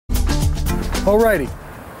Alrighty,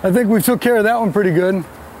 I think we took care of that one pretty good.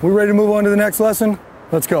 We ready to move on to the next lesson?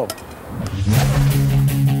 Let's go.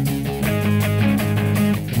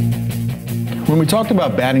 When we talked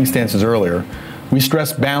about batting stances earlier, we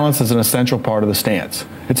stressed balance as an essential part of the stance.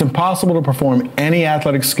 It's impossible to perform any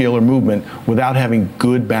athletic skill or movement without having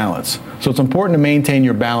good balance. So it's important to maintain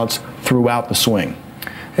your balance throughout the swing.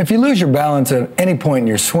 If you lose your balance at any point in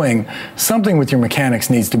your swing, something with your mechanics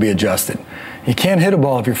needs to be adjusted. You can't hit a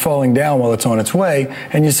ball if you're falling down while it's on its way,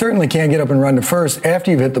 and you certainly can't get up and run to first after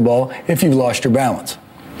you've hit the ball if you've lost your balance.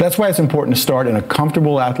 That's why it's important to start in a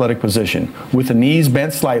comfortable athletic position with the knees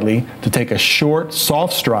bent slightly to take a short,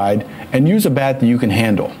 soft stride and use a bat that you can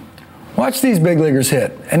handle. Watch these big leaguers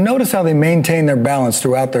hit and notice how they maintain their balance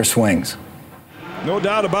throughout their swings. No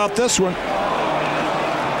doubt about this one.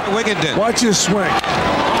 Wigginton. Watch his swing.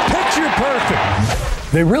 Picture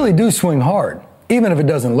perfect. They really do swing hard, even if it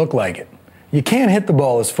doesn't look like it. You can't hit the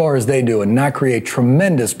ball as far as they do and not create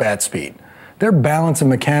tremendous bat speed. Their balance and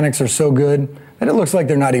mechanics are so good that it looks like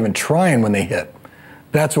they're not even trying when they hit.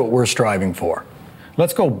 That's what we're striving for.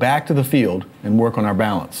 Let's go back to the field and work on our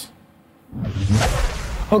balance.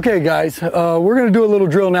 Okay guys, we're going to do a little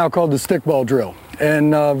drill now called the stickball drill.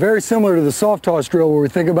 And very similar to the soft toss drill where we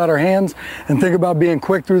think about our hands and think about being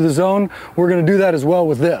quick through the zone, we're going to do that as well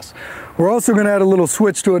with this. We're also going to add a little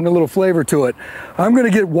switch to it and a little flavor to it. I'm going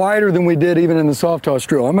to get wider than we did even in the soft toss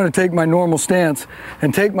drill. I'm going to take my normal stance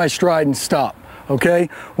and take my stride and stop. Okay?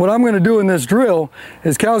 What I'm going to do in this drill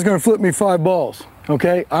is Cal's going to flip me 5 balls.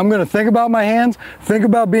 Okay? I'm going to think about my hands, think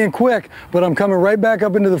about being quick, but I'm coming right back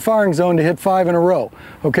up into the firing zone to hit 5 in a row.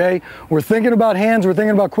 Okay? We're thinking about hands, we're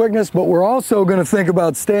thinking about quickness, but we're also going to think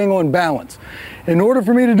about staying on balance. In order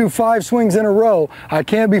for me to do 5 swings in a row, I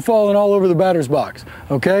can't be falling all over the batter's box.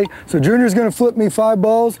 Okay? So Junior's going to flip me 5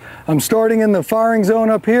 balls. I'm starting in the firing zone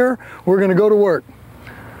up here. We're going to go to work.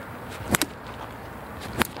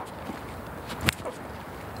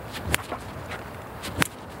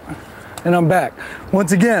 And I'm back.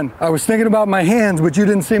 Once again, I was thinking about my hands, but you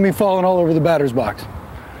didn't see me falling all over the batter's box.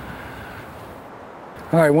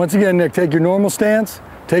 All right, once again, Nick, take your normal stance,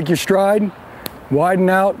 take your stride, widen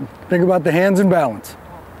out, think about the hands and balance.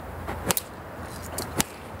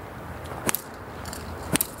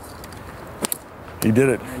 He did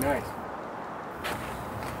it. Very nice.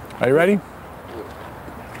 Are you ready?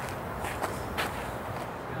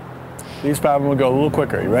 These 5 will go a little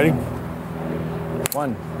quicker. You ready?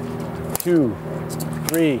 1, 2,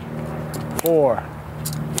 3, 4,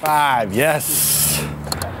 5. Yes.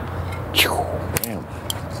 Damn.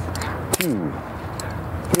 2,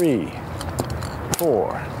 3,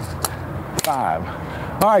 4, 5.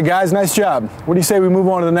 All right, guys, nice job. What do you say we move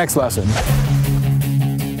on to the next lesson?